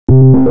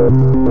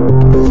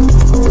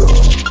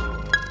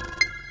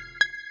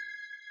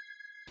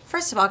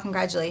First of all,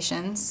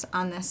 congratulations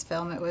on this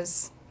film. It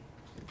was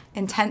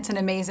intense and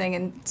amazing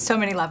in so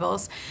many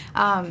levels.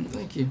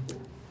 Thank you.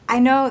 I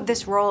know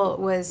this role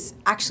was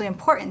actually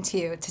important to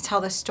you to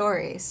tell the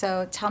story.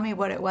 So tell me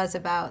what it was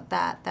about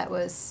that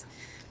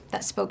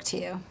spoke to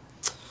you.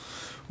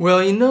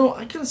 Well, you know,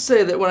 I gotta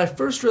say that when I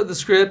first read the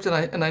script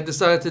and I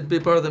decided to be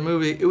part of the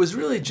movie, it was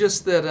really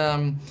just that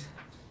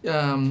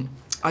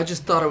I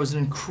just thought it was an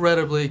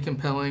incredibly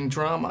compelling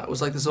drama. It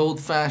was like this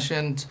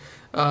old-fashioned,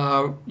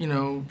 you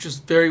know,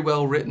 just very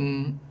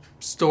well-written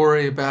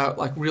story about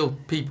like real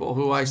people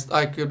who I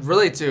could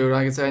relate to.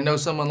 I could say I know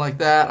someone like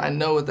that. I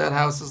know what that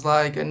house is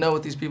like. I know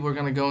what these people are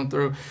going to go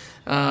through.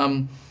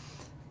 And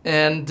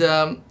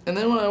then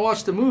when I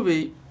watched the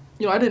movie,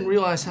 you know, I didn't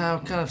realize how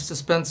kind of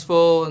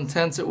suspenseful,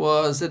 intense it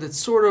was. That it's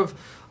sort of,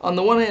 on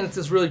the one hand, it's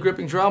this really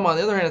gripping drama. On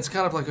the other hand, it's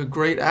kind of like a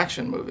great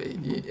action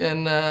movie.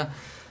 And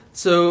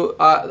so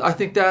I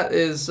think that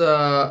is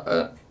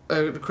a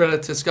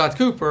credit to Scott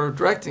Cooper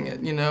directing it.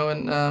 You know,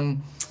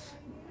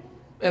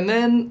 and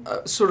then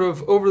sort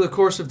of over the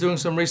course of doing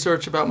some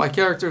research about my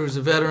character, who's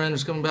a veteran,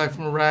 who's coming back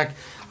from Iraq,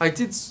 I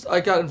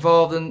got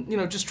involved in, you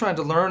know, just trying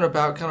to learn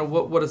about kind of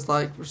what it's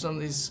like for some of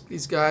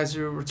these guys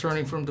who are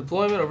returning from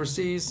deployment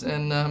overseas,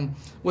 and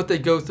what they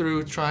go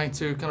through trying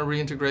to kind of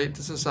reintegrate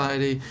to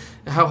society,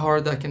 how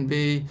hard that can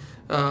be,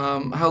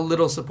 how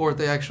little support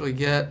they actually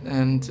get,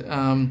 and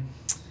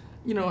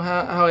you know,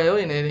 how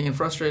alienating and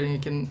frustrating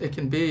it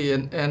can be,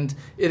 and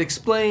it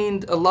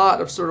explained a lot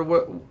of sort of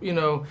what, you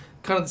know,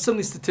 kind of some of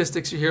these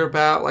statistics you hear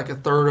about, like a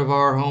third of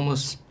our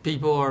homeless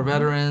people are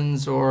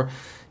veterans, or,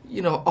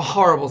 you know,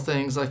 horrible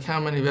things like how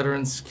many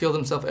veterans kill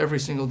themselves every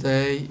single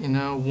day, you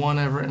know, one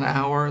every an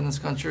hour in this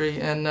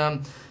country,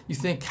 and you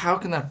think, how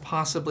can that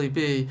possibly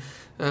be?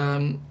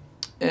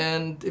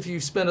 And if you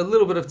spend a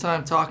little bit of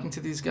time talking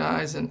to these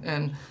guys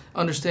and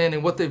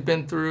understanding what they've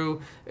been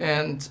through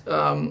and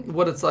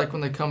what it's like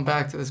when they come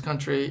back to this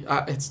country,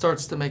 it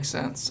starts to make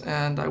sense.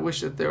 And I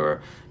wish that there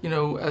were, you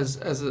know, as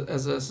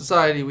a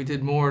society, we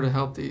did more to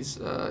help these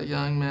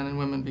young men and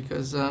women,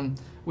 because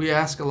we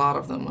ask a lot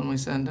of them when we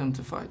send them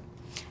to fight.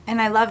 And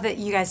I love that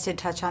you guys did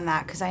touch on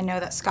that, because I know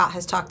that Scott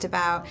has talked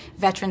about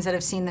veterans that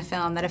have seen the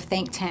film that have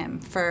thanked him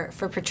for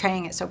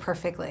portraying it so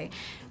perfectly.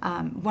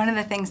 One of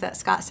the things that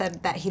Scott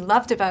said that he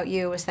loved about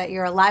you was that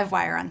you're a live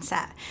wire on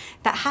set.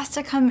 That has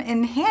to come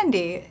in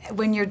handy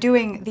when you're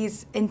doing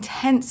these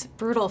intense,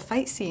 brutal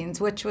fight scenes,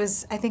 which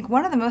was, I think,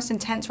 one of the most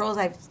intense roles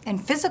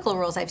and physical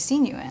roles I've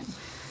seen you in.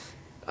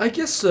 I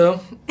guess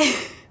so.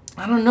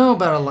 I don't know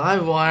about a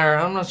live wire.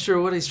 I'm not sure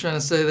what he's trying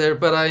to say there,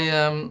 but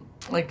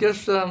I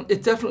guess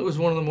it definitely was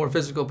one of the more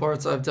physical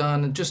parts I've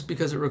done, and just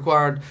because it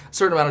required a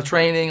certain amount of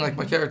training. Like,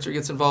 my character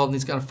gets involved in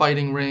these kind of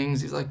fighting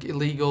rings, these like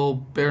illegal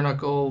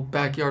bare-knuckle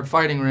backyard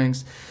fighting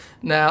rings.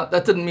 Now,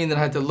 that didn't mean that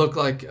I had to look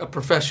like a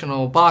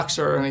professional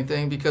boxer or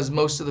anything, because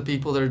most of the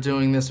people that are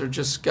doing this are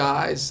just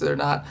guys. They're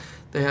not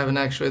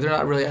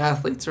really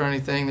athletes or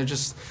anything. They're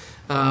just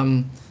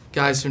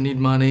guys who need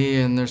money,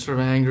 and they're sort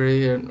of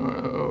angry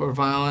or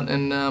violent,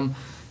 and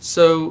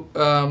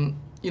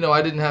you know,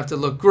 I didn't have to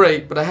look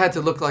great, but I had to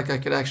look like I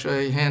could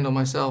actually handle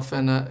myself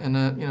in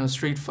a you know,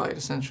 street fight,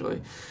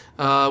 essentially,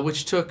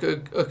 which took a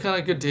kind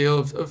of good deal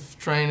of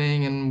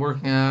training and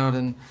working out,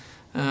 and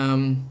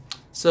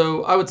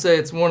so I would say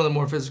it's one of the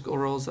more physical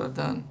roles that I've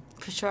done.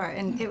 For sure,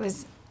 and it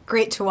was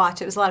great to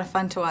watch. It was a lot of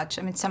fun to watch.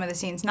 I mean, some of the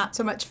scenes not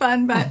so much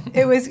fun, but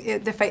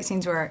the fight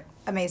scenes were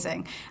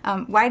amazing.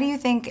 Why do you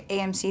think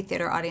AMC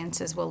theater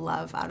audiences will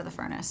love Out of the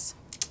Furnace?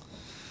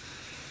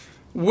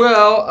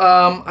 Well,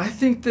 I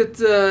think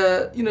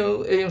that, you know,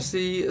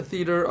 AMC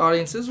theater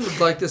audiences would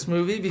like this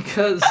movie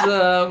because,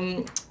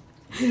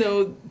 you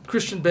know,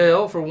 Christian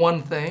Bale, for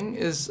one thing,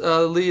 is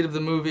the lead of the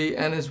movie,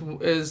 and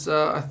is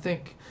I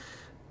think,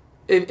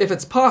 if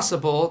it's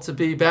possible to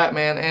be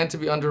Batman and to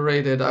be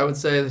underrated, I would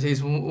say that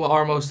he's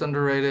our most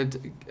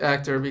underrated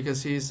actor,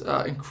 because he's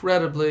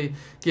incredibly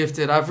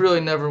gifted. I've really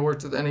never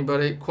worked with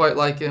anybody quite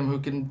like him, who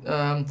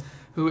can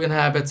who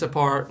inhabits a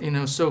part, you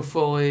know, so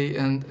fully,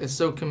 and is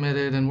so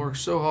committed and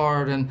works so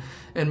hard, and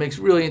makes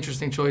really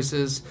interesting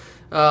choices.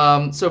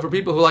 So for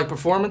people who like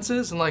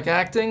performances and like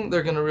acting,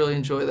 they're going to really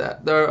enjoy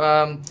that.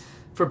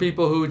 For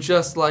people who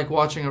just like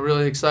watching a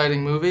really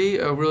exciting movie,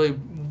 a really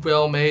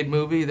well-made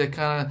movie that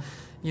kind of,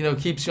 you know,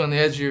 keeps you on the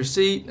edge of your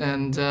seat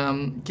and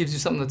gives you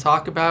something to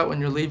talk about when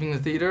you're leaving the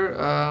theater,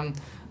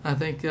 I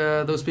think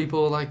those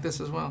people like this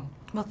as well.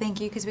 Well,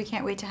 thank you, because we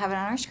can't wait to have it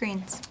on our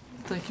screens.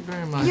 Thank you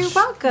very much. You're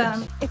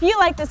welcome. If you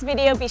like this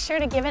video, be sure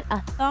to give it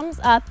a thumbs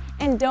up,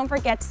 and don't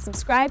forget to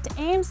subscribe to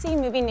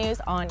AMC Movie News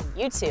on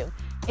YouTube.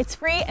 It's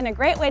free and a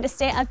great way to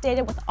stay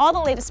updated with all the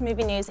latest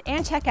movie news,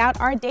 and check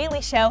out our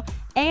daily show,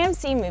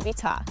 AMC Movie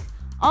Talk.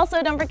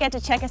 Also, don't forget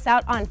to check us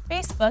out on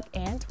Facebook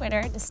and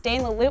Twitter to stay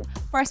in the loop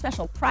for our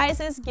special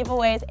prizes,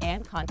 giveaways,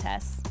 and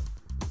contests.